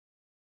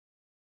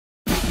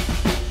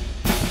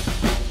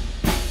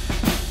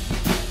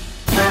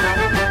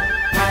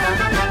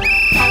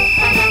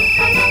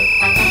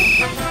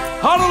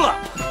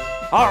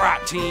All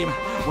right, team.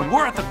 When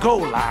we're at the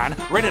goal line,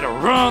 ready to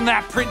run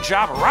that print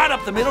job right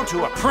up the middle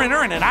to a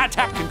printer in an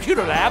ITAP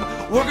computer lab,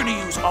 we're gonna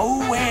use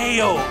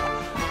OAO.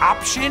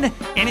 Option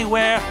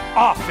Anywhere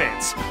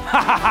Offense.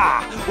 Ha ha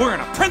ha! We're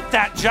gonna print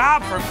that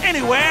job from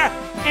anywhere,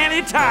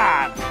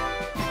 anytime.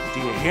 Do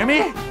you hear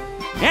me?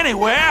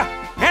 Anywhere,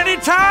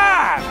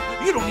 anytime!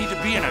 You don't need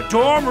to be in a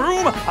dorm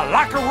room, a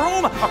locker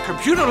room, a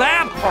computer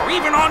lab, or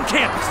even on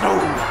campus. No,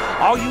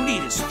 all you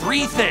need is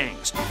 3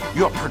 things.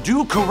 Your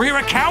Purdue career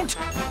account,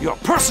 your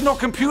personal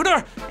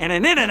computer, and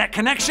an internet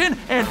connection,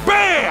 and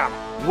bam!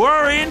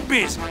 We're in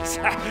business.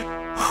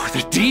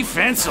 The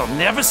defense will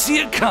never see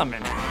it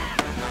coming.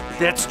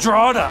 Let's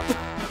draw it up.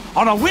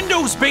 On a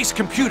Windows-based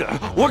computer,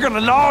 we're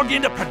gonna log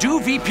into Purdue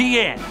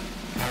VPN.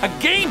 A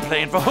game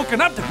plan for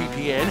hooking up to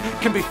VPN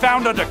can be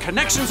found under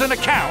Connections and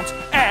Accounts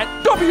at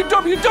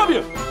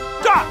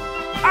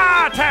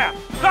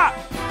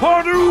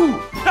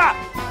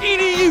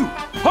www.itap.purdue.edu.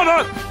 Hold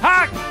on,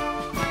 hack!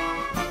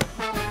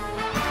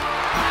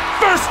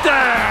 First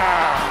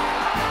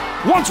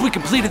down! Once we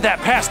completed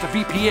that pass to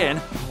VPN,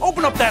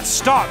 open up that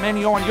Start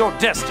menu on your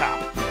desktop.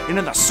 And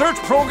in the Search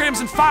Programs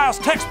and Files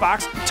text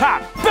box,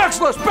 type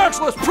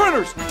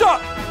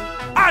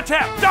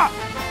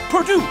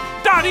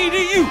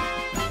 //itap.purdue.edu.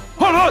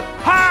 Hold on,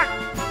 hack!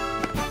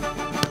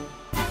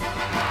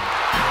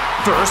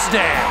 First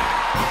down.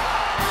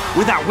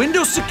 When that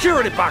Windows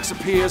security box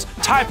appears,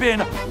 type in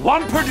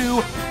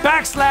 /Purdue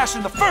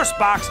in the first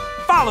box,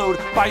 followed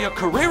by your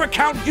career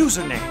account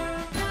username.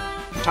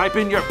 Type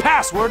in your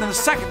password in the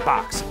second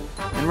box.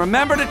 And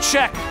remember to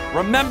check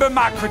Remember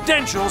My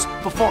Credentials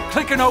before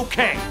clicking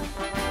OK.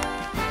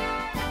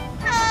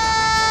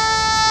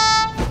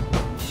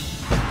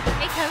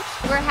 Hey, Coach,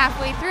 we're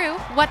halfway through.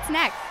 What's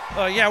next?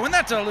 Yeah, when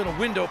that little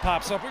window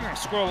pops up, we're going to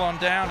scroll on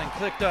down and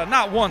click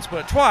not once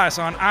but twice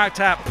on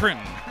ITAP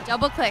Printing.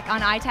 Double-click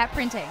on ITAP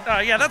Printing.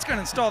 Yeah, that's going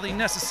to install the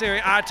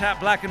necessary ITAP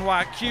black and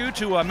white cue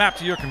to map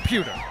to your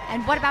computer.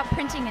 And what about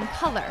printing in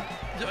color?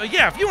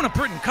 Yeah, if you want to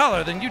print in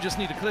color, then you just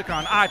need to click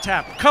on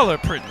ITAP Color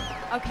Printing.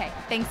 Okay,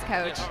 thanks,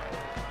 Coach. Yeah.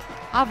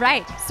 All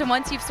right, so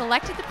once you've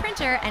selected the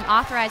printer and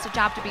authorized a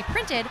job to be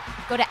printed,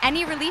 go to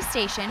any release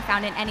station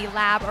found in any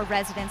lab or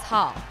residence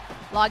hall.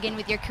 Log in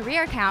with your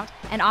career account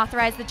and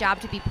authorize the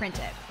job to be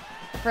printed.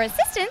 For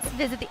assistance,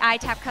 visit the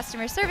ITAP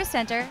Customer Service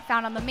Center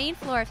found on the main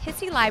floor of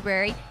Hissey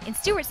Library in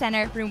Stewart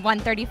Center, room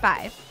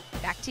 135.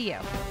 Back to you.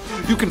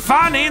 You can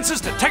find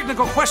answers to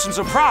technical questions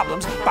or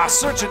problems by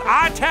searching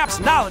ITAP's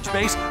knowledge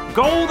base,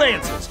 Gold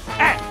Answers,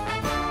 at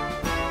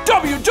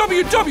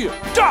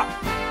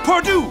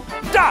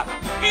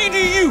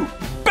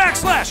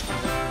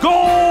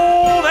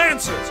www.purdue.edu/Gold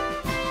Answers.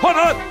 Hold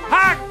on,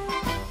 hack!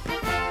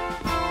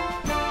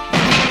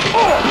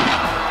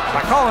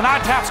 By calling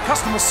ITAP's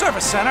Customer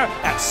Service Center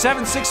at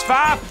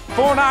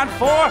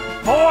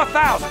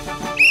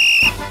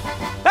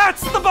 765-494-4000.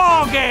 That's the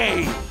ball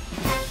game!